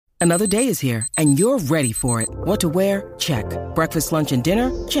Another day is here, and you're ready for it. What to wear? Check. Breakfast, lunch, and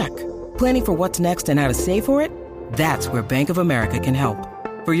dinner? Check. Planning for what's next and how to save for it? That's where Bank of America can help.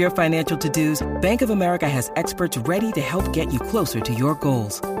 For your financial to-dos, Bank of America has experts ready to help get you closer to your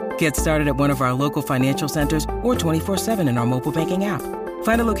goals. Get started at one of our local financial centers or 24/7 in our mobile banking app.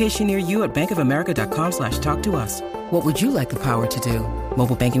 Find a location near you at bankofamerica.com/talktous. What would you like the power to do?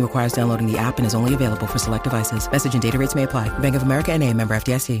 Mobile banking requires downloading the app and is only available for select devices. Message and data rates may apply. Bank of America N.A., member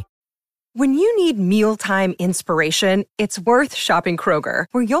FDIC. When you need mealtime inspiration, it's worth shopping Kroger,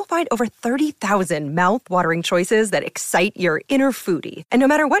 where you'll find over 30,000 mouth-watering choices that excite your inner foodie. And no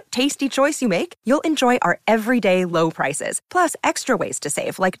matter what tasty choice you make, you'll enjoy our everyday low prices, plus extra ways to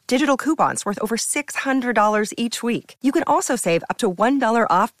save, like digital coupons worth over $600 each week. You can also save up to $1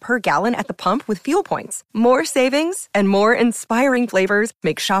 off per gallon at the pump with fuel points. More savings and more inspiring flavors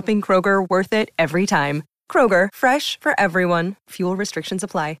make shopping Kroger worth it every time. Kroger, fresh for everyone. Fuel restrictions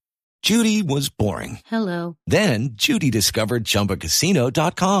apply. Judy was boring. Hello. Then Judy discovered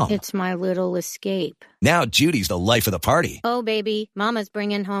ChumbaCasino.com. It's my little escape. Now Judy's the life of the party. Oh, baby, mama's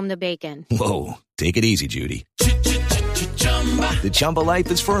bringing home the bacon. Whoa, take it easy, Judy. The Chumba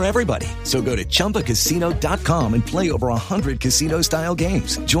life is for everybody. So go to ChumbaCasino.com and play over 100 casino-style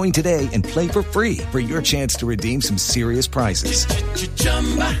games. Join today and play for free for your chance to redeem some serious prizes.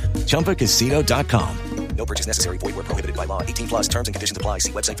 ChumbaCasino.com. No purchase necessary. Void where prohibited by law. 18+ terms and conditions apply.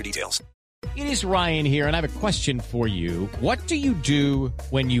 See website for details. It is Ryan here, and I have a question for you. What do you do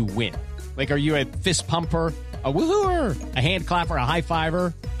when you win? Like, are you a fist pumper, a woohooer, a hand clapper, a high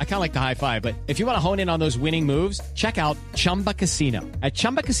fiver? I kind of like the high five, but if you want to hone in on those winning moves, check out Chumba Casino. At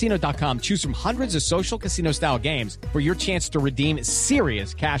ChumbaCasino.com, choose from hundreds of social casino-style games for your chance to redeem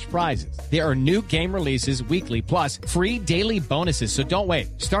serious cash prizes. There are new game releases weekly, plus free daily bonuses. So don't wait.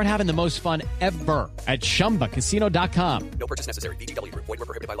 Start having the most fun ever at ChumbaCasino.com. No purchase necessary. VGW. Void where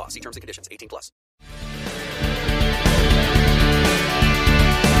prohibited by law. See terms and conditions. 18+.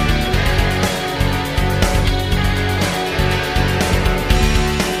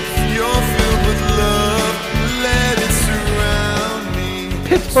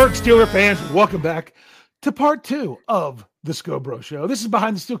 Pittsburgh Steelers fans, welcome back to part 2 of the Scobro Show. This is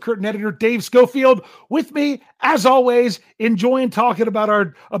Behind the Steel Curtain editor Dave Schofield with me, as always, enjoying talking about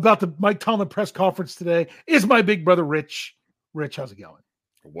the Mike Tomlin press conference today, is my big brother Rich. Rich, how's it going?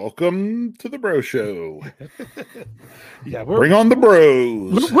 Welcome to the Bro Show. Yeah, bring on the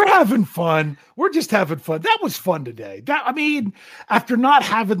bros. We're having fun. We're just having fun. That was fun today. After not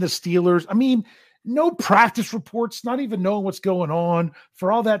having the Steelers, no practice reports, not even knowing what's going on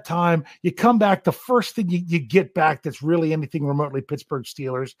for all that time. You come back, the first thing you get back that's really anything remotely Pittsburgh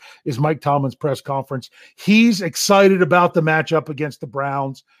Steelers is Mike Tomlin's press conference. He's excited about the matchup against the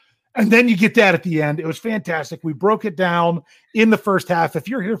Browns. And then you get that at the end. It was fantastic. We broke it down in the first half. If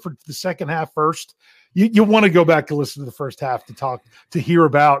you're here for the second half first, you want to go back to listen to the first half to hear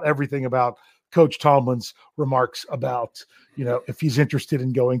about everything about Coach Tomlin's remarks about, if he's interested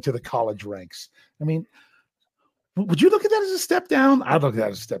in going to the college ranks. Would you look at that as a step down? I'd look at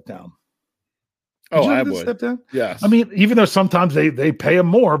that as a step down. I would. Step down? Yes. Even though sometimes they pay him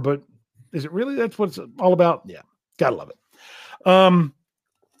more, but is it really that's what it's all about? Yeah. Gotta love it.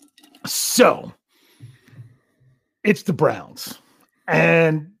 So it's the Browns.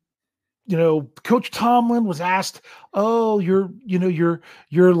 And Coach Tomlin was asked, you're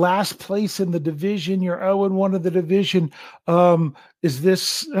last place in the division. You're 0-1 of the division. Is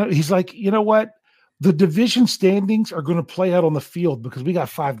this, he's like, you know what? The division standings are going to play out on the field because we got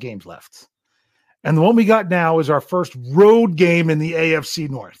 5 games left. And the one we got now is our first road game in the AFC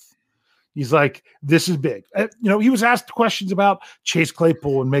North. He's like, this is big. He was asked questions about Chase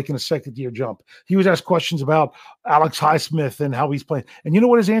Claypool and making a second-year jump. He was asked questions about Alex Highsmith and how he's playing. And you know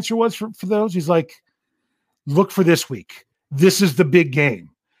what his answer was for those? He's like, look for this week. This is the big game.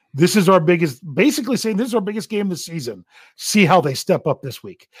 This is our biggest, basically saying this is our biggest game this season. See how they step up this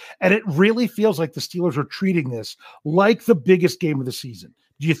week. And it really feels like the Steelers are treating this like the biggest game of the season.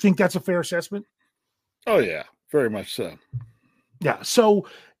 Do you think that's a fair assessment? Oh, yeah, very much so. Yeah, so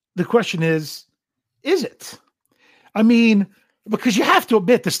the question is it? Because you have to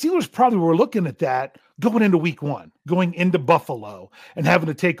admit, the Steelers probably were looking at that going into week 1, going into Buffalo and having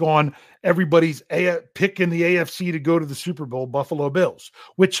to take on everybody's pick in the AFC to go to the Super Bowl, Buffalo Bills,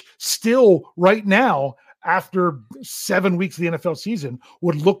 which still right now, after 7 weeks of the NFL season,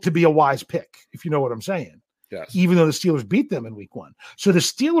 would look to be a wise pick, if you know what I'm saying. Yes. Even though the Steelers beat them in week 1. So the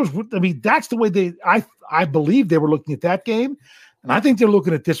Steelers, that's the way I believe they were looking at that game. And I think they're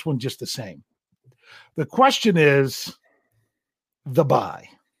looking at this one just the same. The question is the bye.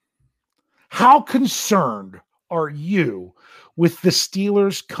 How concerned are you with the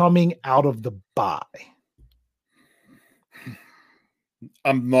Steelers coming out of the bye?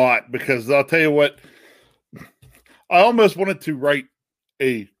 I'm not, because I'll tell you what, I almost wanted to write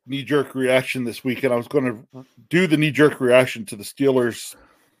a knee-jerk reaction this week, and I was going to do the knee-jerk reaction to the Steelers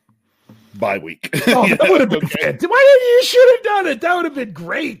bye week. Oh, that would have been fantastic. You should have done it. That would have been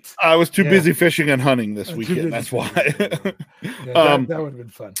great. I was too busy fishing and hunting this weekend. That's why. That would have been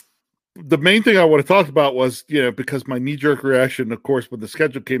fun. The main thing I would have talked about was, because my knee-jerk reaction, of course, when the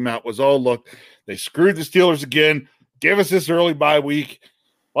schedule came out was, oh, look, they screwed the Steelers again, gave us this early bye week,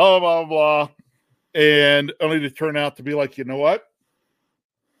 blah, blah, blah, blah, and only to turn out to be like, you know what?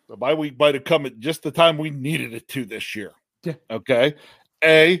 The bye week might have come at just the time we needed it to this year. Yeah. Okay.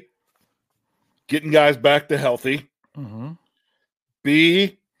 A, getting guys back to healthy. Mm-hmm.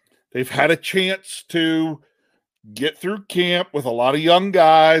 B, they've had a chance to get through camp with a lot of young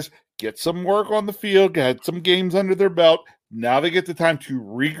guys, get some work on the field, had some games under their belt. Now they get the time to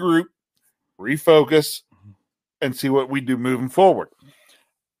regroup, refocus, and see what we do moving forward.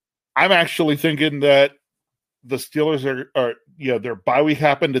 I'm actually thinking that the Steelers are their bye week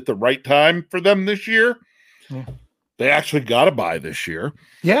happened at the right time for them this year. Yeah. They actually got a bye this year.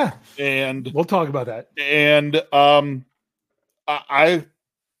 Yeah. And we'll talk about that. And I'm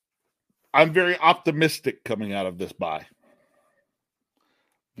very optimistic coming out of this bye.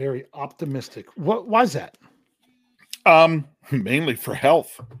 Very optimistic. Why is that? Mainly for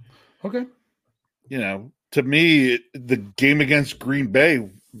health. Okay. To me, the game against Green Bay,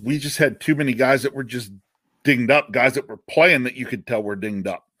 we just had too many guys that were just dinged up, guys that were playing that you could tell were dinged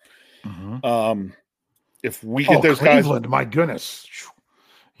up. Mm-hmm. If we get those Cleveland, guys, my goodness,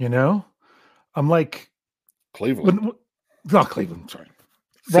 I'm like Cleveland. Not Cleveland. Sorry,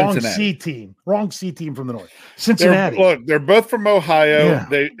 Cincinnati. Wrong C team from the north. Cincinnati. They're both from Ohio. Yeah.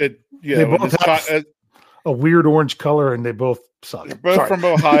 They both have a weird orange color, and they both suck. They're both from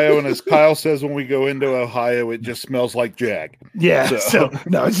Ohio, and as Kyle says, when we go into Ohio, it just smells like Jag. Yeah. So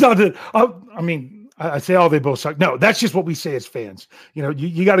no, it's not that. I say, they both suck. No, that's just what we say as fans.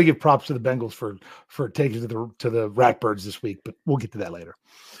 You got to give props to the Bengals for taking to the Ratbirds this week, but we'll get to that later.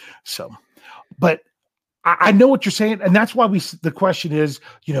 So, but I know what you're saying, and that's why the question is,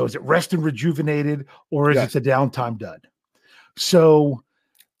 is it rest and rejuvenated, or is it the downtime dud? So,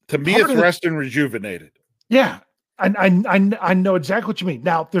 to me, it's rest and rejuvenated. Yeah, I know exactly what you mean.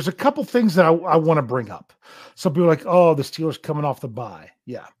 Now, there's a couple things that I want to bring up. Some people are like, oh, the Steelers coming off the bye.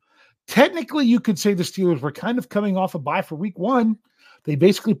 Yeah. Technically, you could say the Steelers were kind of coming off a bye for week 1. They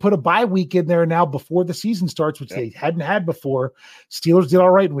basically put a bye week in there now before the season starts, which they hadn't had before. Steelers did all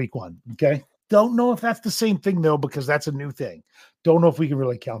right in week 1. Okay. Don't know if that's the same thing, though, because that's a new thing. Don't know if we can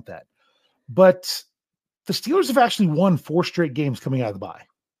really count that. But the Steelers have actually won 4 straight games coming out of the bye.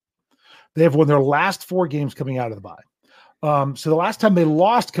 They have won their last 4 games coming out of the bye. So the last time they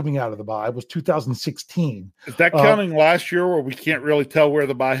lost coming out of the bye was 2016. Is that counting last year where we can't really tell where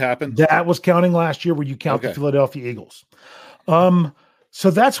the bye happened? That was counting last year where you count the Philadelphia Eagles. So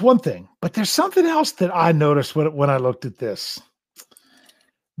that's one thing. But there's something else that I noticed when I looked at this.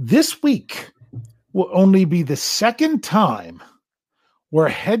 This week will only be the second time where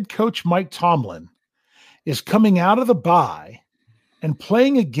head coach Mike Tomlin is coming out of the bye and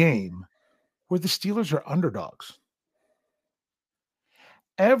playing a game where the Steelers are underdogs.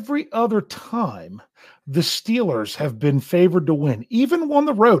 Every other time, the Steelers have been favored to win, even on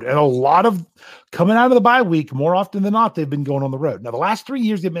the road. And a lot of coming out of the bye week, more often than not, they've been going on the road. Now, the last 3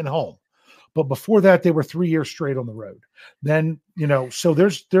 years they've been home, but before that, they were 3 years straight on the road. Then, so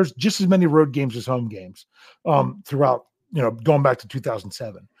there's just as many road games as home games throughout, going back to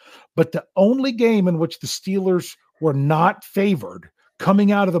 2007. But the only game in which the Steelers were not favored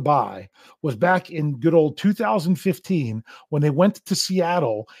coming out of the bye was back in good old 2015 when they went to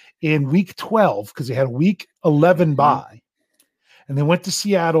Seattle in week 12 because they had a week 11 bye, and they went to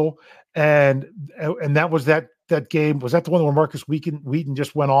Seattle and that was that game. Was that the one where Marcus Wheaton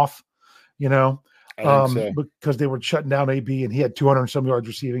just went off? Because they were shutting down AB and he had 200 and some yards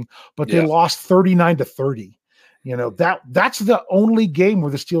receiving, but they lost 39-30. That's the only game where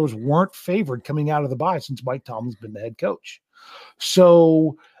the Steelers weren't favored coming out of the bye since Mike Tomlin's been the head coach.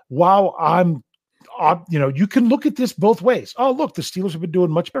 So while you can look at this both ways. Oh, look, the Steelers have been doing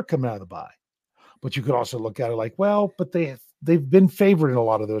much better coming out of the bye. But you could also look at it like, well, but they've been favored in a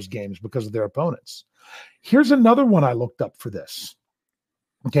lot of those games because of their opponents. Here's another one I looked up for this.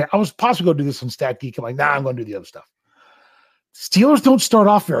 Okay, I was possibly going to do this on Stat Geek. I'm like, I'm going to do the other stuff. Steelers don't start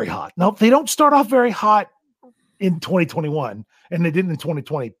off very hot. No, they don't start off very hot in 2021, and they didn't in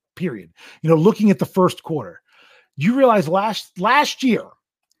 2020, period. Looking at the first quarter, you realize last year,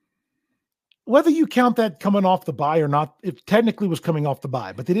 whether you count that coming off the bye or not, it technically was coming off the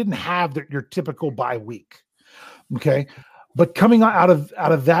bye, but they didn't have your typical bye week. Okay. But coming out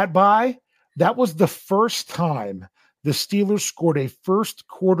of that bye, that was the first time the Steelers scored a first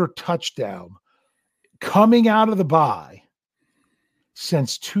quarter touchdown coming out of the bye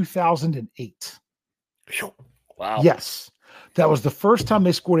since 2008. Wow. Yes. That was the first time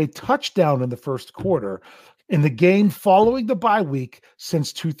they scored a touchdown in the first quarter in the game following the bye week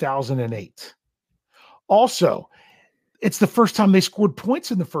since 2008. Also, it's the first time they scored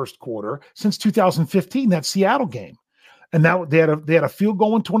points in the first quarter since 2015, that Seattle game. And now they had a field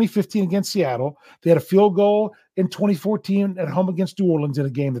goal in 2015 against Seattle. They had a field goal in 2014 at home against New Orleans in a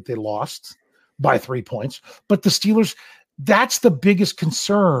game that they lost by 3 points. But the Steelers, that's the biggest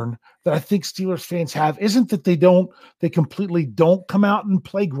concern that I think Steelers fans have, isn't that they completely don't come out and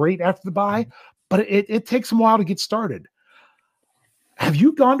play great after the bye, but it takes them a while to get started. Have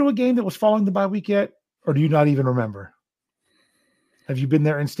you gone to a game that was following the bye week yet? Or do you not even remember? Have you been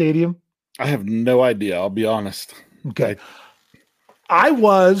there in stadium? I have no idea. I'll be honest. Okay. I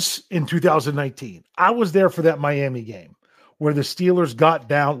was in 2019. I was there for that Miami game where the Steelers got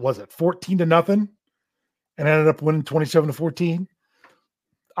down, was it 14-0 and ended up winning 27-14.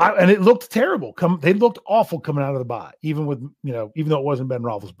 And it looked terrible. They looked awful coming out of the bye, even though it wasn't Ben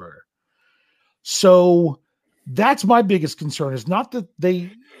Roethlisberger. So that's my biggest concern, is not that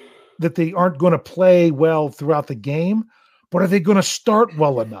they aren't going to play well throughout the game, but are they going to start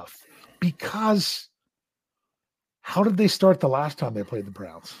well enough? Because how did they start the last time they played the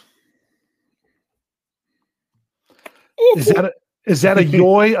Browns? Is that a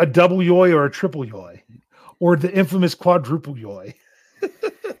yoy, a double yoy, or a triple yoy? Or the infamous quadruple yoy?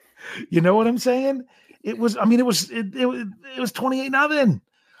 You know what I'm saying? It was 28-0.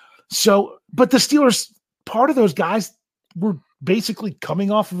 So, but the Steelers, part of those guys were basically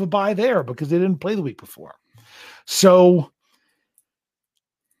coming off of a bye there because they didn't play the week before. So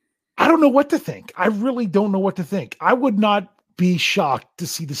I don't know what to think. I really don't know what to think. I would not be shocked to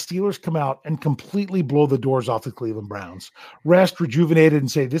see the Steelers come out and completely blow the doors off the Cleveland Browns, rest, rejuvenated,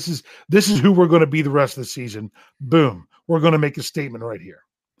 and say, this is who we're going to be the rest of the season. Boom. We're going to make a statement right here.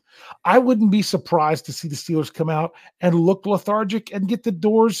 I wouldn't be surprised to see the Steelers come out and look lethargic and get the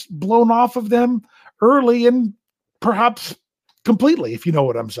doors blown off of them early and perhaps completely, if you know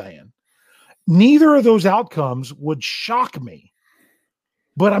what I'm saying. Neither of those outcomes would shock me,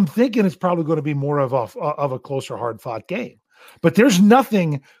 but I'm thinking it's probably going to be more of a closer, hard-fought game. But there's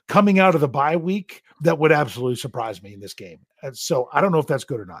nothing coming out of the bye week that would absolutely surprise me in this game. And so I don't know if that's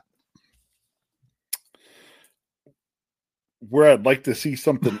good or not. Where I'd like to see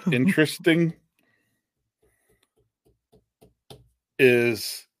something interesting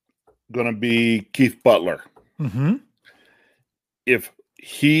is going to be Keith Butler. Mm-hmm. If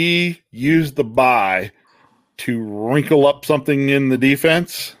he used the bye to wrinkle up something in the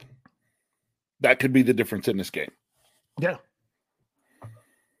defense, that could be the difference in this game. Yeah.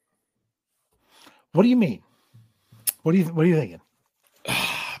 What do you mean? What are you thinking?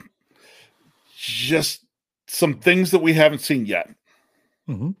 Just some things that we haven't seen yet.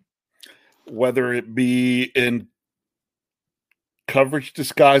 Mm-hmm. Whether it be in coverage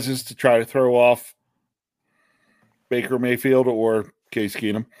disguises to try to throw off Baker Mayfield or Case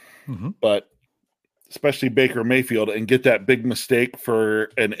Keenum, but especially Baker Mayfield, and get that big mistake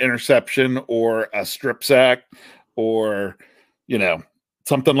for an interception or a strip sack or,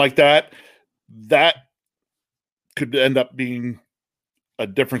 something like that. That could end up being a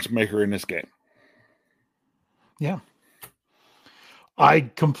difference maker in this game. Yeah. I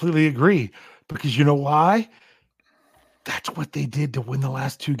completely agree, because you know why? That's what they did to win the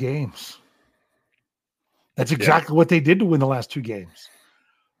last two games. That's exactly what they did to win the last two games.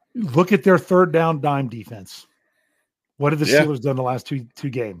 Look at their third down dime defense. What have the Steelers done the last two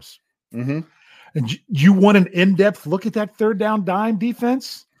games? Mm-hmm. And you want an in-depth look at that third down dime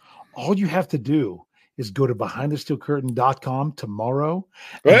defense? All you have to do is go to BehindTheSteelCurtain.com tomorrow.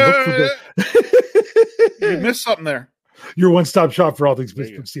 And look for you missed something there. Your one-stop shop for all things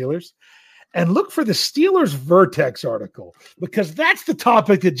Pittsburgh Steelers. And look for the Steelers Vertex article, because that's the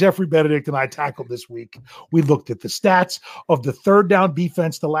topic that Jeffrey Benedict and I tackled this week. We looked at the stats of the third down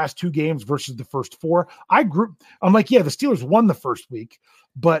defense the last two games versus the first four. I'm like, the Steelers won the first week,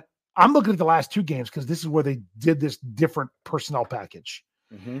 but I'm looking at the last two games because this is where they did this different personnel package.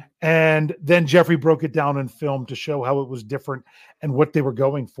 Mm-hmm. And then Jeffrey broke it down in film to show how it was different and what they were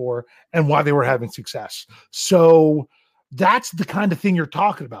going for and why they were having success. So that's the kind of thing you're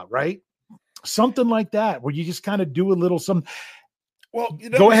talking about, right? Something like that, where you just kind of do a little some. Well,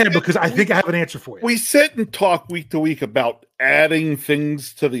 go ahead, because I think I have an answer for you. We sit and talk week to week about adding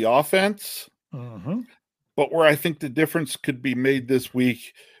things to the offense. Mm-hmm. But where I think the difference could be made this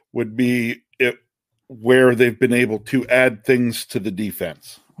week would be where they've been able to add things to the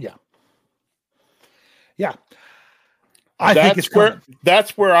defense. Yeah. Yeah. I think it's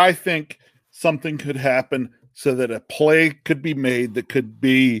that's where I think something could happen so that a play could be made that could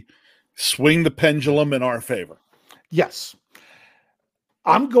be swing the pendulum in our favor. Yes.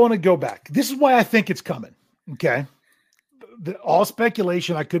 I'm going to go back. This is why I think it's coming. Okay. All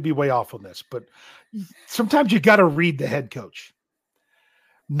speculation. I could be way off on this, but sometimes you got to read the head coach.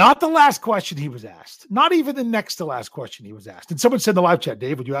 Not the last question he was asked, not even the next to last question he was asked. And someone said in the live chat,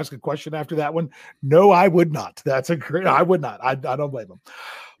 Dave, would you ask a question after that one? No, I would not. I would not. I don't blame him.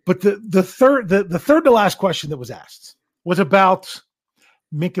 But the third to last question that was asked was about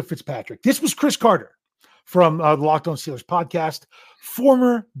Minkah Fitzpatrick. This was Chris Carter from the Locked On Steelers podcast,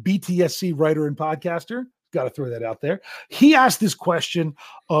 former BTSC writer and podcaster. Got to throw that out there. He asked this question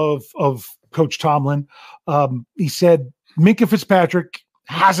of Coach Tomlin. He said, Minkah Fitzpatrick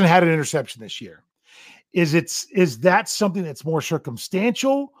hasn't had an interception this year. Is that something that's more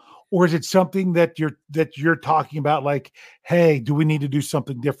circumstantial, or is it something that you're talking about like, hey, do we need to do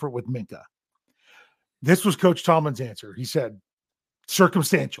something different with Minkah? This was Coach Tomlin's answer. He said,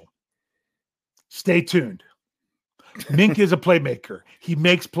 circumstantial. Stay tuned. Minkah is a playmaker. He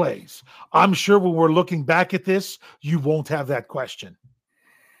makes plays. I'm sure when we're looking back at this, you won't have that question.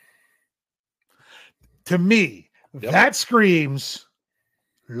 To me, that screams,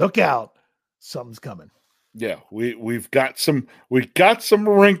 look out, something's coming. Yeah, we've got some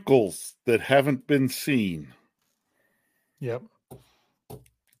wrinkles that haven't been seen. Yep.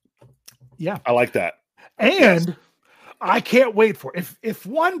 Yeah. I like that. And I can't wait for if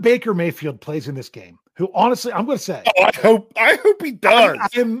one Baker Mayfield plays in this game, who honestly I'm going to say, I hope he does.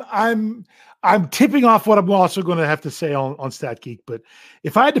 I'm tipping off what I'm also going to have to say on StatGeek, but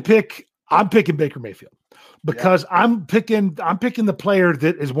if I had to pick, I'm picking Baker Mayfield because I'm picking the player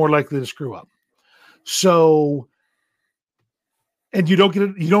that is more likely to screw up. So, and you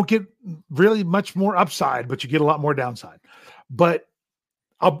don't get really much more upside, but you get a lot more downside. But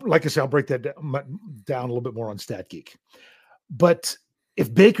I'll break that down a little bit more on StatGeek. But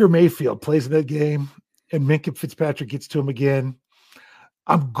if Baker Mayfield plays in that game and Minkah Fitzpatrick gets to him again,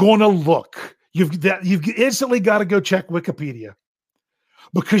 I'm going to look. You've instantly got to go check Wikipedia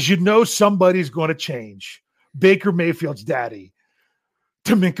because somebody's going to change Baker Mayfield's daddy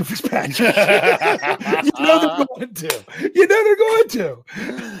to Minkah Fitzpatrick. They're going to. They're going to.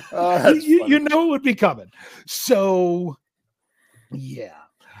 You know it would be coming. So, yeah.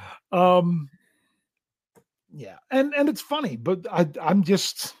 Yeah. And it's funny, but I'm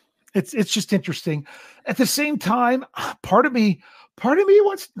just, it's just interesting. At the same time, part of me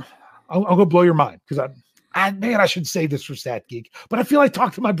wants, I'm going to blow your mind because I should say this for StatGeek, but I feel like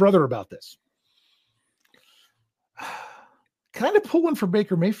talk to my brother about this. Kind of pulling for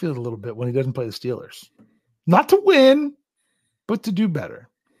Baker Mayfield a little bit when he doesn't play the Steelers. Not to win, but to do better.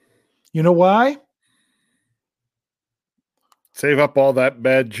 You know why? Save up all that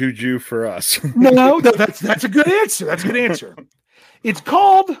bad juju for us. No, that's a good answer. That's a good answer. It's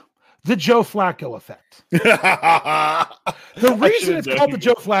called the Joe Flacco effect. The reason it's called the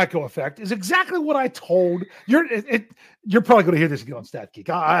Joe Flacco effect is exactly what I told. You're probably going to hear this again on StatGeek.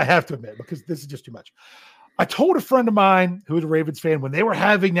 I have to admit, because this is just too much. I told a friend of mine who was a Ravens fan when they were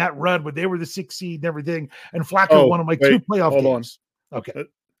having that run, when they were the 6th seed and everything, and Flacco won them like 2 playoff games. On. Okay.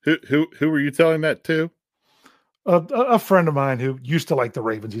 Who were you telling that to? A friend of mine who used to like the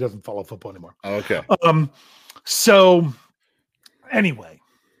Ravens. He doesn't follow football anymore. Okay. So anyway,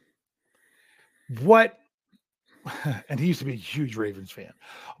 and he used to be a huge Ravens fan,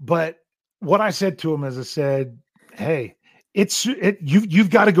 but what I said to him is I said, hey, you've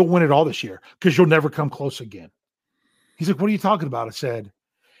got to go win it all this year because you'll never come close again. He's like, what are you talking about? I said,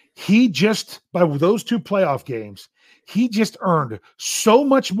 by those 2 playoff games, he just earned so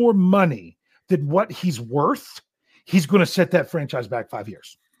much more money than what he's worth. He's going to set that franchise back 5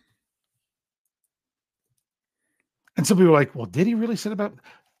 years. And some people are like, well, did he really set it back?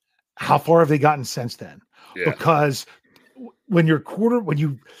 How far have they gotten since then? Yeah. Because when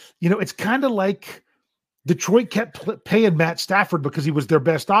it's kind of like Detroit kept paying Matt Stafford because he was their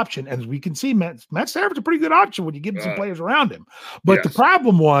best option. And as we can see, Matt Stafford's a pretty good option when you give him some players around him. But the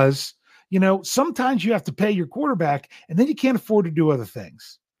problem was, sometimes you have to pay your quarterback and then you can't afford to do other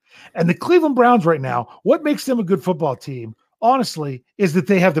things. And the Cleveland Browns right now, what makes them a good football team, honestly, is that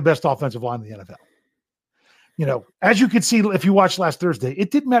they have the best offensive line in the NFL. As you could see, if you watched last Thursday,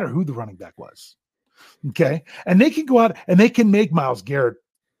 it didn't matter who the running back was. Okay. And they can go out and they can make Myles Garrett,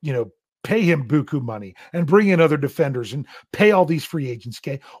 pay him buku money and bring in other defenders and pay all these free agents.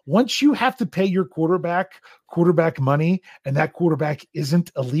 Okay. Once you have to pay your quarterback money and that quarterback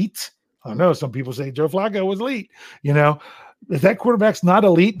isn't elite. I know some people say Joe Flacco was elite. If that quarterback's not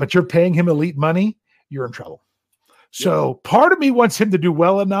elite, but you're paying him elite money, you're in trouble. So part of me wants him to do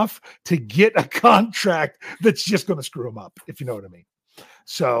well enough to get a contract that's just going to screw him up, if you know what I mean.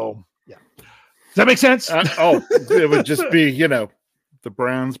 So, yeah. Does that make sense? It would just be, the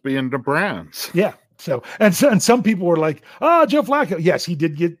Browns being the Browns. Yeah. So some people were like, "Oh, Joe Flacco." Yes, he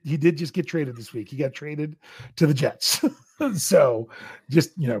did just get traded this week. He got traded to the Jets. So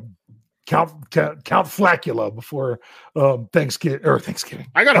just count Flacula before Thanksgiving.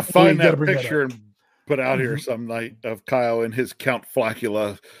 I gotta find that picture and put out here some night of Kyle in his Count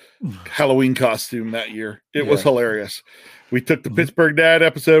Flacula Halloween costume that year. It was hilarious. We took the Pittsburgh Dad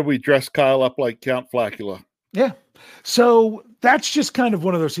episode. We dressed Kyle up like Count Flacula. Yeah. So that's just kind of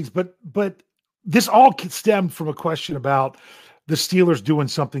one of those things. But this all stemmed from a question about the Steelers doing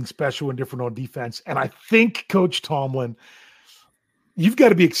something special and different on defense. And I think Coach Tomlin, you've got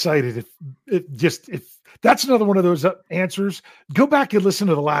to be excited if that's another one of those answers. Go back and listen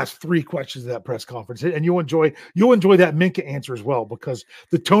to the last 3 questions of that press conference, and you'll enjoy that Minkah answer as well, because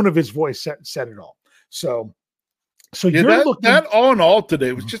the tone of his voice said it all. So you're looking that all in all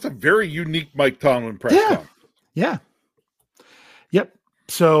today was just a very unique Mike Tomlin press conference. Yeah. Yep.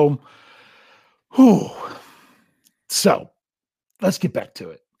 So let's get back to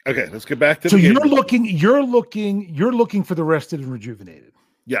it. Okay, let's get back to so the game. you're looking for the rested and rejuvenated.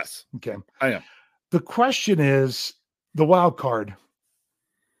 Yes. Okay. I am. The question is the wild card.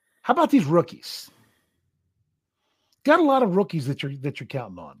 How about these rookies? Got a lot of rookies that you're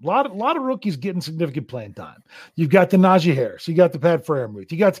counting on. A lot of rookies getting significant playing time. You've got the Najee Harris. You got the Pat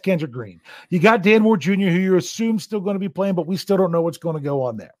Freiermuth. You got the Kendrick Green. You got Dan Moore Jr., who you assume still going to be playing, but we still don't know what's going to go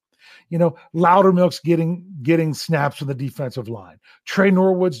on there. Loudermilk's getting snaps on the defensive line. Trey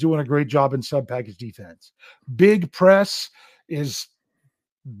Norwood's doing a great job in sub-package defense. Big Press is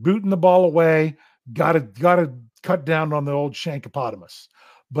booting the ball away. Got to cut down on the old Shankopotamus.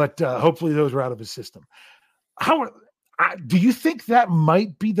 But hopefully those are out of his system. Do you think that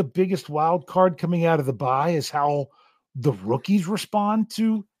might be the biggest wild card coming out of the bye, is how the rookies respond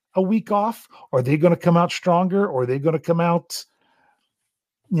to a week off? Are they going to come out stronger, or are they going to come out,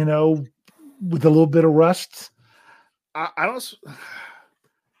 with a little bit of rust? I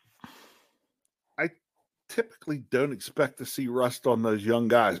typically don't expect to see rust on those young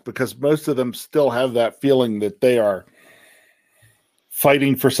guys, because most of them still have that feeling that they are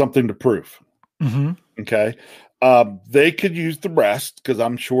fighting for something to prove. Mm-hmm. Okay. They could use the rest, because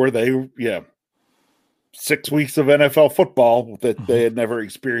I'm sure 6 weeks of NFL football that they had never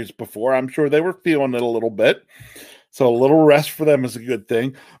experienced before. I'm sure they were feeling it a little bit. So a little rest for them is a good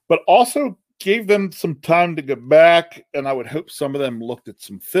thing, but also gave them some time to get back. And I would hope some of them looked at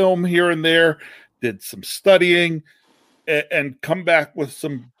some film here and there, did some studying, and come back with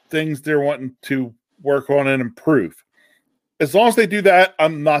some things they're wanting to work on and improve. As long as they do that,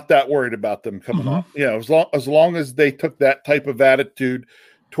 I'm not that worried about them coming off. As long as they took that type of attitude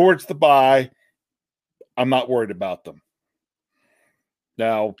towards the bye, I'm not worried about them.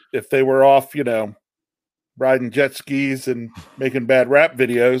 Now, if they were off, riding jet skis and making bad rap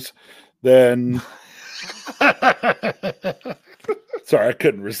videos, then sorry, I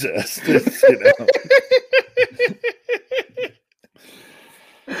couldn't resist.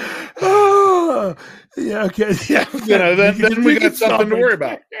 Oh, yeah, okay. Yeah. Then we got something to worry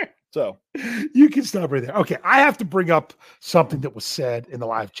about. So you can stop right there. Okay. I have to bring up something that was said in the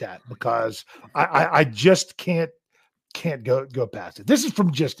live chat, because I just can't go past it. This is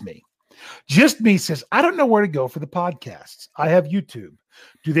from Just Me. Just Me says, I don't know where to go for the podcasts. I have YouTube.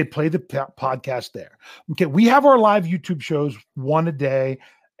 Do they play the podcast there? Okay. We have our live YouTube shows, one a day,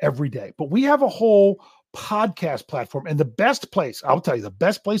 every day, but we have a whole podcast platform. And the best place, I'll tell you, the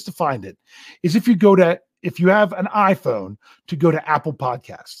best place to find it is if you have an iPhone, to go to Apple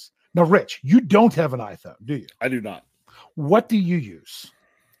Podcasts. Now, Rich, you don't have an iPhone, do you? I do not. What do you use?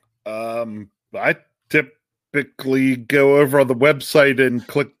 I typically go over on the website and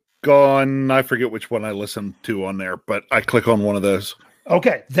click on, I forget which one I listen to on there, but I click on one of those.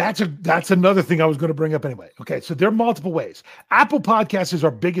 Okay, that's another thing I was going to bring up anyway. Okay, so there are multiple ways. Apple Podcasts is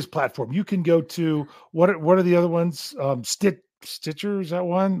our biggest platform. You can go to what are the other ones? Stitcher, is that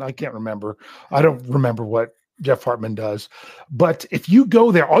one? I can't remember. I don't remember what Jeff Hartman does. But if you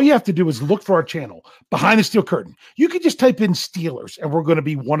go there, all you have to do is look for our channel, Behind the Steel Curtain. You can just type in Steelers, and we're going to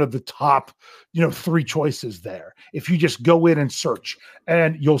be one of the top, 3 choices there. If you just go in and search,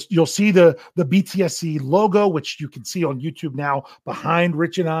 and you'll see the BTSC logo, which you can see on YouTube now behind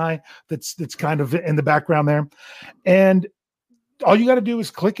Rich and I. That's kind of in the background there, and all you got to do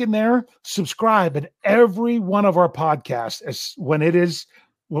is click in there, subscribe, and every one of our podcasts,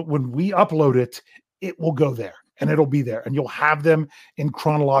 when we upload it, it will go there and it'll be there, and you'll have them in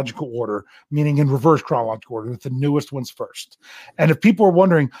chronological order, meaning in reverse chronological order, with the newest ones first. And if people are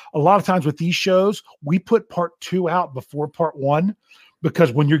wondering, a lot of times with these shows, we put part 2 out before part 1,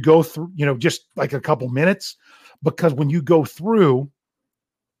 because when you go through, just like a couple minutes, because when you go through,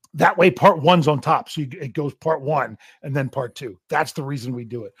 that way part 1's on top. So it goes part 1 and then part 2. That's the reason we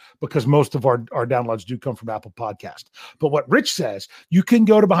do it, because most of our downloads do come from Apple Podcast. But what Rich says, you can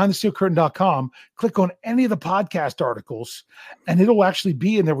go to BehindTheSteelCurtain.com, click on any of the podcast articles, and it'll actually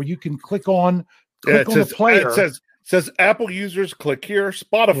be in there where you can click on the player. It says Apple users, click here.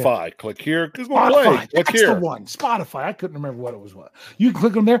 Spotify, click here. Google Play, click that's here. The one. Spotify. I couldn't remember what it was. You can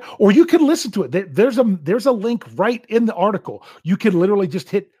click on there, or you can listen to it. There's a link right in the article. You can literally just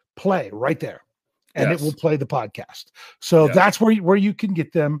hit play right there, and it will play the podcast. So that's where you can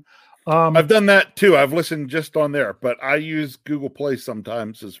get them. I've done that too. I've listened just on there, but I use Google Play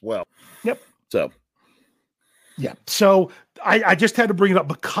sometimes as well. Yep. So I just had to bring it up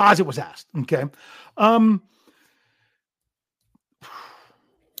because it was asked. Okay.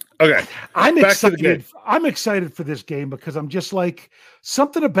 Okay. I'm excited. I'm excited for this game because I'm just like,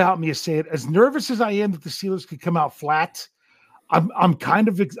 something about me is saying, as nervous as I am that the Steelers could come out flat, I'm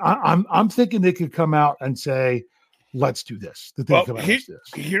thinking they could come out and say, let's do this.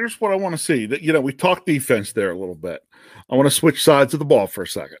 Here's what I want to see. That we talked defense there a little bit. I want to switch sides of the ball for a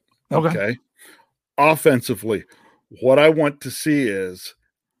second. Okay. Offensively, what I want to see is,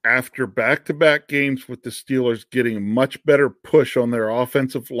 after back-to-back games with the Steelers getting a much better push on their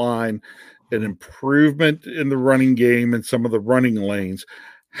offensive line, an improvement in the running game and some of the running lanes,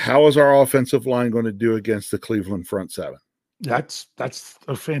 how is our offensive line going to do against the Cleveland front seven? That's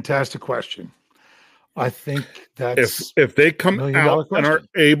a fantastic question. I think that's if they come out and are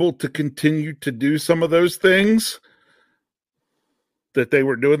able to continue to do some of those things that they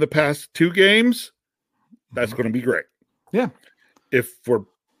were doing the past 2 games, that's going to be great. Yeah. If we're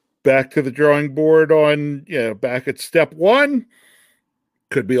back to the drawing board on, back at step 1,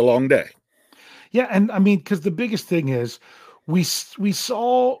 could be a long day. Yeah, and I mean, because the biggest thing is we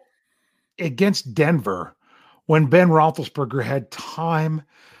saw against Denver, when Ben Roethlisberger had time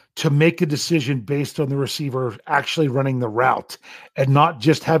to make a decision based on the receiver actually running the route and not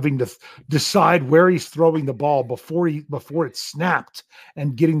just having to decide where he's throwing the ball before it snapped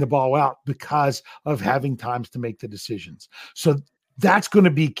and getting the ball out because of having times to make the decisions. So that's going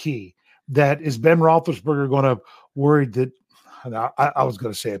to be key. That is Ben Roethlisberger going to worry that, I was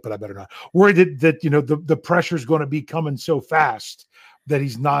going to say it, but I better not. Worried that the pressure is going to be coming so fast that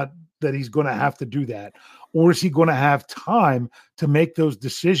he's going to have to do that. Or is he going to have time to make those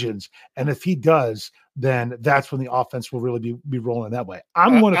decisions? And if he does, then that's when the offense will really be rolling that way.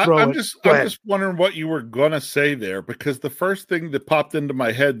 I'm going to throw I'm just wondering what you were going to say there, because the first thing that popped into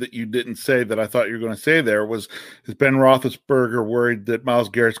my head that you didn't say that I thought you were going to say there was, is Ben Roethlisberger worried that Myles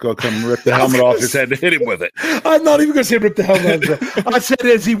Garrett's going to come and rip the helmet off his head to hit him with it? I'm not even going to say rip the helmet off. I said,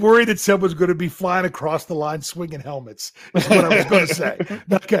 is he worried that someone's going to be flying across the line swinging helmets? Is what I was going to say.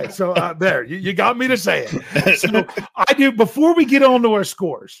 Okay, so there, you got me to say it. So I do, before we get on to our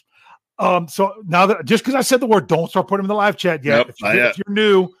scores, so now that, just because I said the word, don't start putting them in the live chat yet. If you're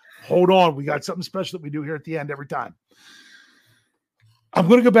new, hold on. We got something special that we do here at the end every time. I'm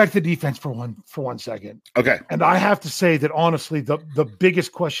going to go back to the defense for one second. Okay. And I have to say that honestly, the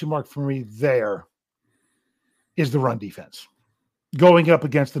biggest question mark for me there is the run defense going up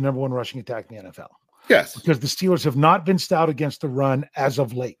against the number 1 rushing attack in the NFL. Yes. Because the Steelers have not been stout against the run as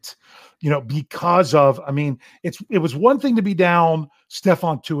of late. Because of, it was one thing to be down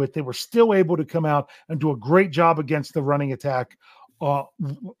Stephon Tuitt. They were still able to come out and do a great job against the running attack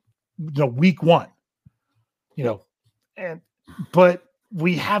week 1. But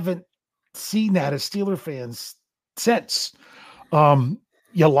we haven't seen that as Steeler fans since.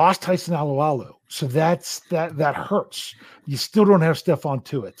 You lost Tyson Alualu. So that hurts. You still don't have Stephon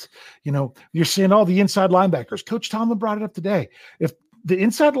Tuitt. You're seeing all the inside linebackers. Coach Tomlin brought it up today. If the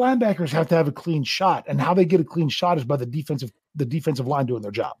inside linebackers have to have a clean shot, and how they get a clean shot is by the defensive line doing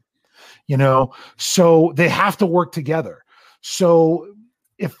their job. So they have to work together. So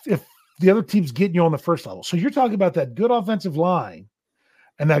if the other team's getting you on the first level, so you're talking about that good offensive line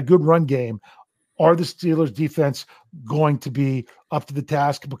and that good run game are the Steelers defense going to be up to the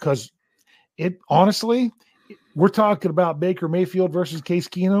task? Because honestly, we're talking about Baker Mayfield versus Case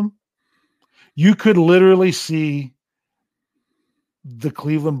Keenum. You could literally see the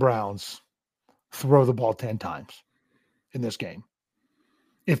Cleveland Browns throw the ball 10 times in this game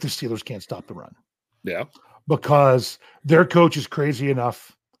if the Steelers can't stop the run. Yeah. Because their coach is crazy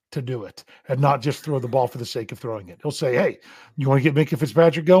enough to do it and not just throw the ball for the sake of throwing it. He'll say, hey, you want to get Minkah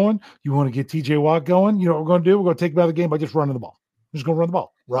Fitzpatrick going? You want to get TJ Watt going? You know what we're going to do? We're going to take him out of the game by just running the ball. We're just going to run the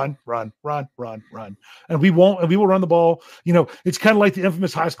ball. Run. And we will run the ball. You know, it's kind of like the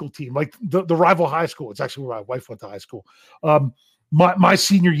infamous high school team, like the rival high school. It's actually where my wife went to high school. My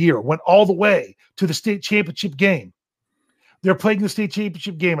senior year went all the way to the state championship game. They're playing the state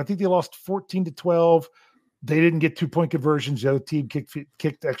championship game. I think they lost 14-12. They didn't get 2-point conversions. The other team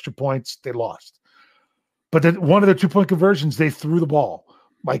kicked extra points. They lost. But then one of their 2-point conversions, they threw the ball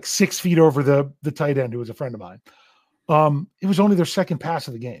like 6 feet over the tight end, who was a friend of mine. It was only their second pass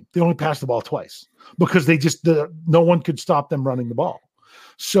of the game. They only passed the ball twice because no one could stop them running the ball.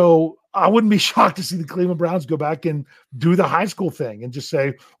 So I wouldn't be shocked to see the Cleveland Browns go back and do the high school thing and just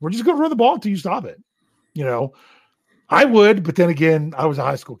say, we're just going to run the ball until you stop it. You know, I would, but then again, I was a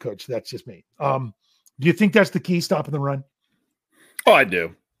high school coach. So that's just me. Do you think that's the key, stopping the run? Oh, I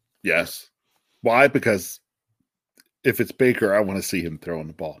do. Yes. Why? Because if it's Baker, I want to see him throwing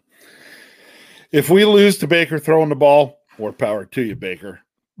the ball. If we lose to Baker throwing the ball, more power to you, Baker.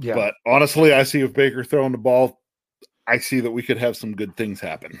 Yeah. But honestly, I see if Baker throwing the ball, I see that we could have some good things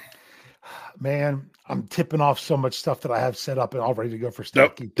happen. Man, I'm tipping off so much stuff that I have set up and all ready to go for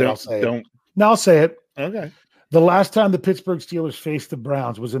Stucky. I'll say it. Okay. The last time the Pittsburgh Steelers faced the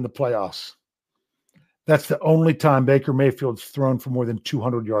Browns was in the playoffs. That's the only time Baker Mayfield's thrown for more than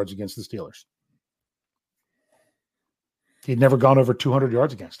 200 yards against the Steelers. He'd never gone over 200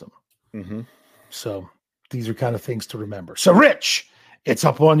 yards against them. Mm-hmm. So these are kind of things to remember. So, Rich, it's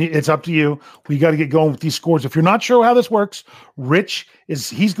up on you. It's up to you. We got to get going with these scores. If you're not sure how this works, Rich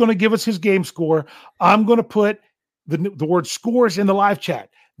he's going to give us his game score. I'm going to put the word scores in the live chat.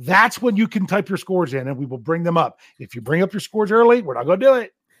 That's when you can type your scores in, and we will bring them up. If you bring up your scores early, we're not going to do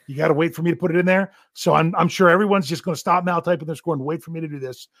it. You got to wait for me to put it in there. So I'm sure everyone's just going to stop now typing their score and wait for me to do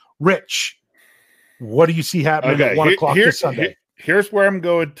this. Rich, what do you see happening at 1 o'clock this Sunday? Here's where I'm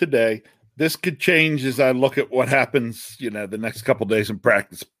going today. This could change as I look at what happens, the next couple of days in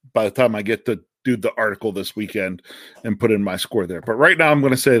practice by the time I get to do the article this weekend and put in my score there. But right now I'm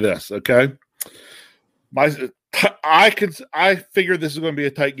going to say this, okay? I figure this is going to be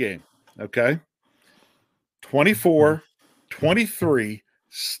a tight game, okay? 24-23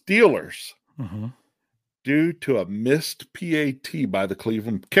 Steelers due to a missed PAT by the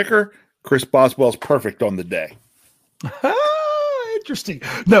Cleveland kicker. Chris Boswell's perfect on the day. Interesting.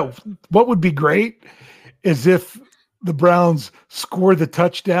 No, what would be great is if the Browns score the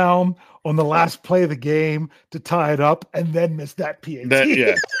touchdown on the last play of the game to tie it up and then miss that PAT.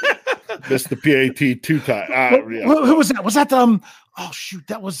 Missed the PAT 2 times. Yeah. Who was that? Was that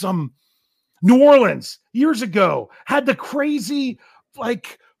that was New Orleans years ago. Had the crazy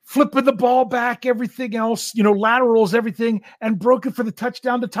flipping the ball back, everything else, laterals, everything, and broke it for the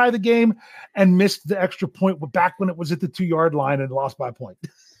touchdown to tie the game and missed the extra point back when it was at the 2-yard line and lost by a point.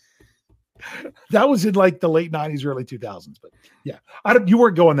 That was in the late 90s, early 2000s. But yeah, you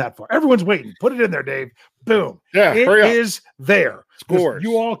weren't going that far. Everyone's waiting. Put it in there, Dave. Boom. Yeah, it is there. Scores.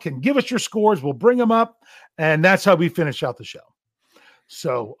 You all can give us your scores. We'll bring them up. And that's how we finish out the show.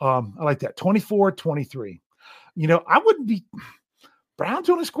 So I like that. 24-23. I wouldn't be – Browns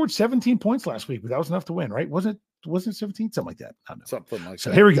only scored 17 points last week, but that was enough to win, right? Wasn't it 17? Something like that. I don't know. Something like that.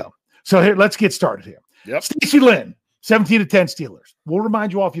 So here we go. So let's get started here. Yep. Stacey Lynn, 17-10 Steelers. We'll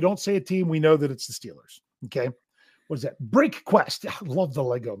remind you all, if you don't say a team, we know that it's the Steelers. Okay. What is that? Break Quest. I love the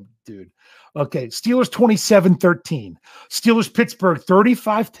Lego, dude. Okay. Steelers 27-13. Steelers Pittsburgh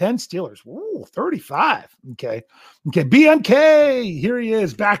 35-10 Steelers. Ooh, 35. Okay. BNK. Here he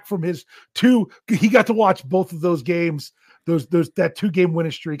is back from his he got to watch both of those games. That 2-game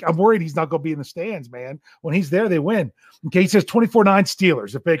winning streak. I'm worried he's not going to be in the stands, man. When he's there, they win. Okay, he says 24-9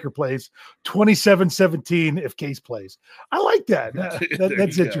 Steelers if Baker plays, 27-17 if Case plays. I like that.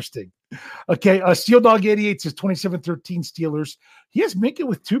 That's interesting. Okay, Steel Dog 88 says 27-13 Steelers. He has Minkah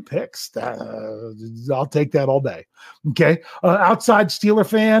with 2 picks. I'll take that all day. Okay, outside Steeler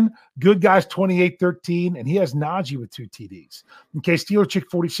fan, Good Guys 28-13, and he has Najee with 2 TDs. Okay, Steeler Chick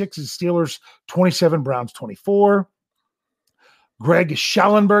 46 is Steelers 27, Browns 24. Greg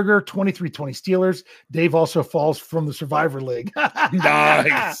Schallenberger, 23-20 Steelers. Dave also falls from the Survivor League.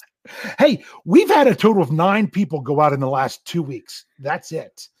 Nice. Hey, we've had a total of 9 people go out in the last 2 weeks. That's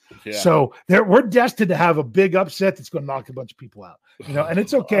it. Yeah. So we're destined to have a big upset that's going to knock a bunch of people out. And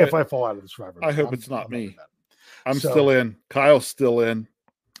it's okay if I fall out of the Survivor League. I hope it's not me. I'm still in. Kyle's still in.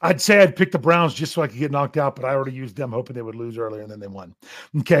 I'd say I'd pick the Browns just so I could get knocked out, but I already used them hoping they would lose earlier, and then they won.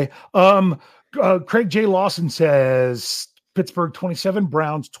 Okay. Craig J. Lawson says Pittsburgh 27,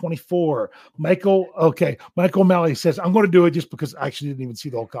 Browns 24. Michael O'Malley says, I'm going to do it just because I actually didn't even see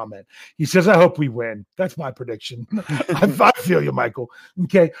the whole comment. He says, I hope we win. That's my prediction. I feel you, Michael.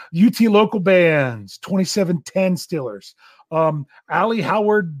 Okay. UT local bands 27-10 Steelers. Ali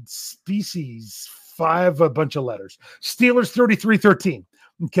Howard Species 5, a bunch of letters. Steelers 33-13.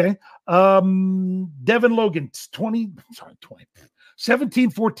 Okay. Devin Logan 17-14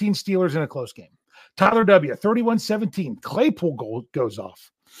 Steelers in a close game. Tyler W 31-17. Claypool goes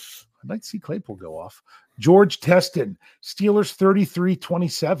off. I'd like to see Claypool go off. George Teston Steelers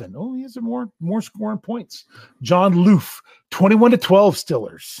 33-27. Oh, he has more scoring points. John Loof 21-12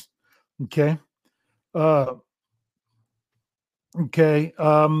 Steelers. Okay. Okay.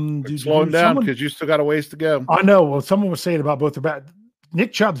 Slow him down because you still got a ways to go. I know. Well, someone was saying about both their back.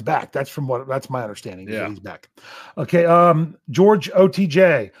 Nick Chubb's back. That's my understanding. Yeah. He's back. Okay. George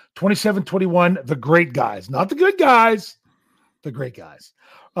OTJ 27-21. The great guys, not the good guys, the great guys.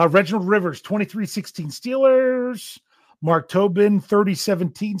 Reginald Rivers 23-16 Steelers. Mark Tobin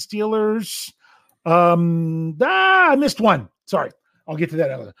 30-17 Steelers. I missed one. Sorry. I'll get to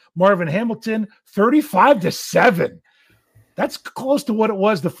that. Marvin Hamilton 35-7. That's close to what it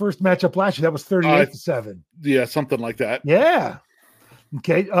was the first matchup last year. That was 38-7. Yeah, something like that. Yeah.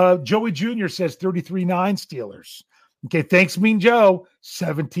 Okay. Joey Jr. says 33-9 Steelers. Okay. Thanks, Mean Joe.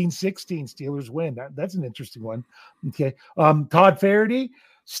 17-16 Steelers win. That's an interesting one. Okay. Todd Faraday,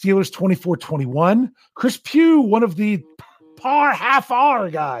 Steelers 24-21. Chris Pugh, one of the half R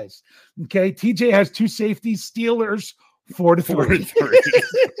guys. Okay. TJ has 2 safeties. Steelers 4-3.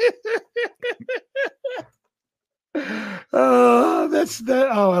 That's that.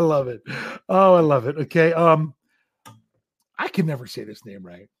 Oh, I love it. Oh, I love it. Okay. I can never say this name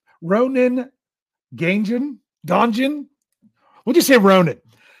right. Ronan Ganjan. We'll just say Ronan.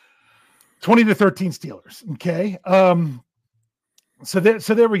 20-13 Steelers. Okay. So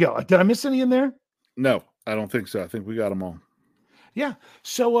there we go. Did I miss any in there? No, I don't think so. I think we got them all. Yeah.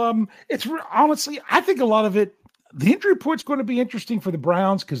 So it's honestly, I think a lot of it, the injury report's going to be interesting for the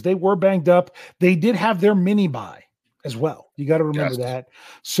Browns because they were banged up. They did have their mini bye as well. You got to remember that.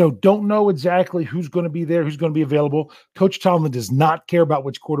 So don't know exactly who's going to be there, who's going to be available. Coach Tomlin does not care about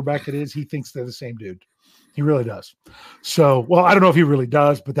which quarterback it is. He thinks they're the same dude. He really does. So, well, I don't know if he really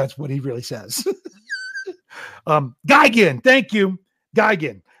does, but that's what he really says. Guygan, thank you.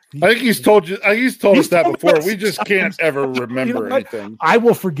 Guygan. I think he's told us that before. We just can't ever remember anything. I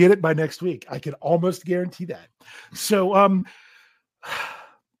will forget it by next week. I can almost guarantee that. So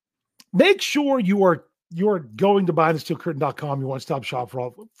make sure you're going to BuyTheSteelCurtain.com, your one-stop shop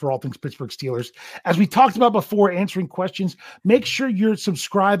for all things Pittsburgh Steelers. As we talked about before, answering questions, make sure you're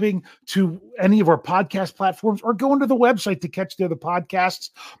subscribing to any of our podcast platforms or going to the website to catch the other podcasts.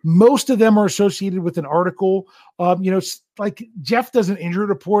 Most of them are associated with an article. Like Jeff does an injury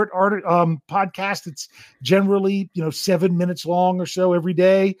report podcast. It's generally, 7 minutes long or so every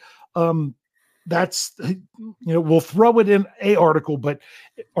day. That's, we'll throw it in an article, but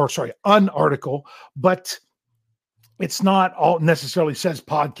it's not all necessarily says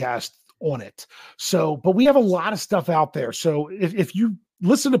podcast on it. So, but we have a lot of stuff out there. So if you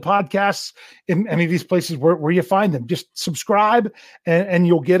listen to podcasts in any of these places where you find them, just subscribe and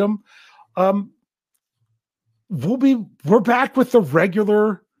you'll get them. We're back with the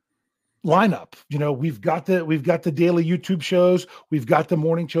regular lineup. We've got the daily YouTube shows, we've got the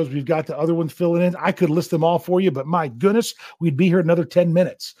morning shows, we've got the other ones filling in. I could list them all for you, but my goodness, we'd be here another 10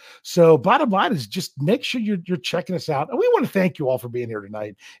 minutes. So bottom line is just make sure you're checking us out. And we want to thank you all for being here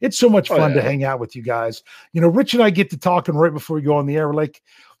tonight. It's so much fun to hang out with you guys. Rich and I get to talking right before we go on the air. We're like,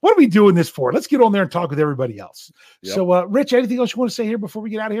 what are we doing this for? Let's get on there and talk with everybody else. Yep. So Rich, anything else you want to say here before we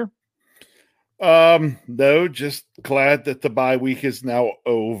get out of here? No, just glad that the bye week is now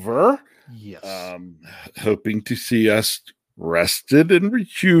over. Yes. Hoping to see us rested and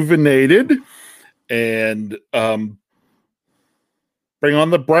rejuvenated and bring on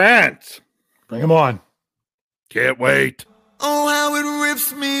the Browns. Bring them on. Can't wait. Oh, how it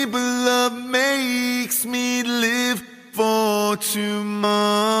rips me, but love makes me live for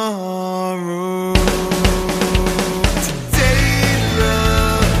tomorrow. Today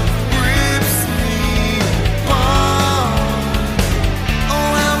love rips me apart.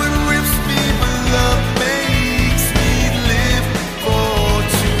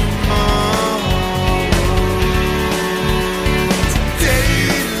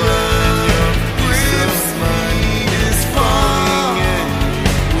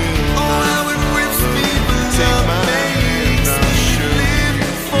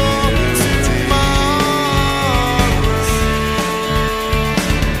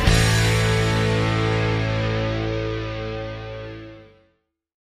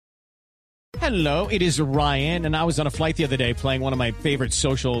 Hello, it is Ryan, and I was on a flight the other day playing one of my favorite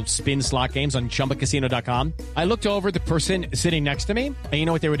social spin slot games on ChumbaCasino.com. I looked over at the person sitting next to me, and you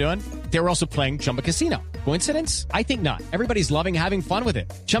know what they were doing? They were also playing Chumba Casino. Coincidence? I think not. Everybody's loving having fun with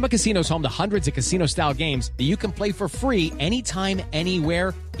it. Chumba Casino is home to hundreds of casino-style games that you can play for free anytime,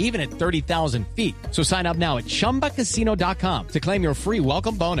 anywhere, even at 30,000 feet. So sign up now at ChumbaCasino.com to claim your free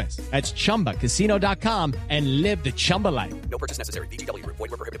welcome bonus. That's ChumbaCasino.com and live the Chumba life. No purchase necessary. VGW. Void where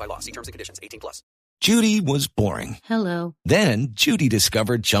prohibited by law. See terms and conditions. 18+. Judy was boring. Hello. Then Judy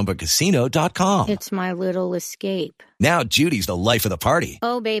discovered ChumbaCasino.com. It's my little escape. Now Judy's the life of the party.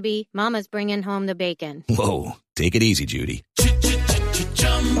 Oh, baby, mama's bringing home the bacon. Whoa, take it easy, Judy.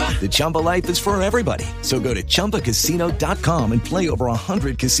 The Chumba life is for everybody. So go to ChumbaCasino.com and play over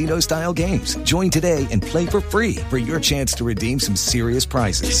 100 casino-style games. Join today and play for free for your chance to redeem some serious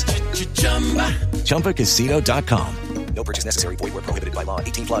prizes. ChumbaCasino.com. No purchase necessary. Void where prohibited by law.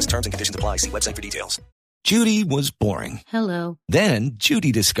 18+. Terms and conditions apply. See website for details. Judy was boring. Hello. Then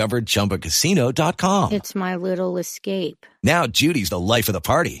Judy discovered ChumbaCasino.com. It's my little escape. Now Judy's the life of the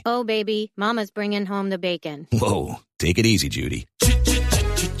party. Oh, baby, mama's bringing home the bacon. Whoa, take it easy, Judy.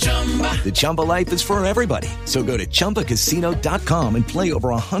 The Chumba life is for everybody. So go to ChumbaCasino.com and play over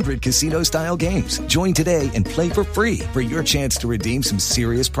 100 casino-style games. Join today and play for free for your chance to redeem some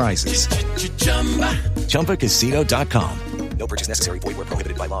serious prizes. ChumbaCasino.com. No purchase necessary. Void where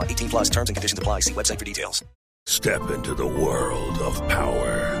prohibited by law. 18+. Terms and conditions apply. See website for details. Step into the world of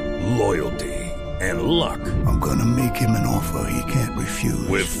power, loyalty, and luck. I'm gonna make him an offer he can't refuse.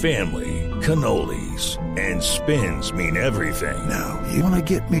 With family, cannolis, and spins mean everything. Now, you wanna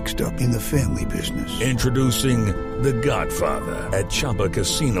get mixed up in the family business. Introducing The Godfather at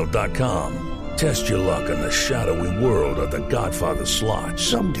ChumbaCasino.com. Test your luck in the shadowy world of The Godfather slot.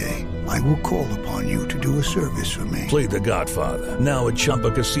 Someday, I will call upon you to do a service for me. Play The Godfather, now at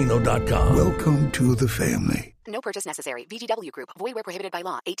ChumbaCasino.com. Welcome to the family. No purchase necessary. VGW Group. Void where prohibited by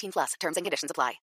law. 18+. Terms and conditions apply.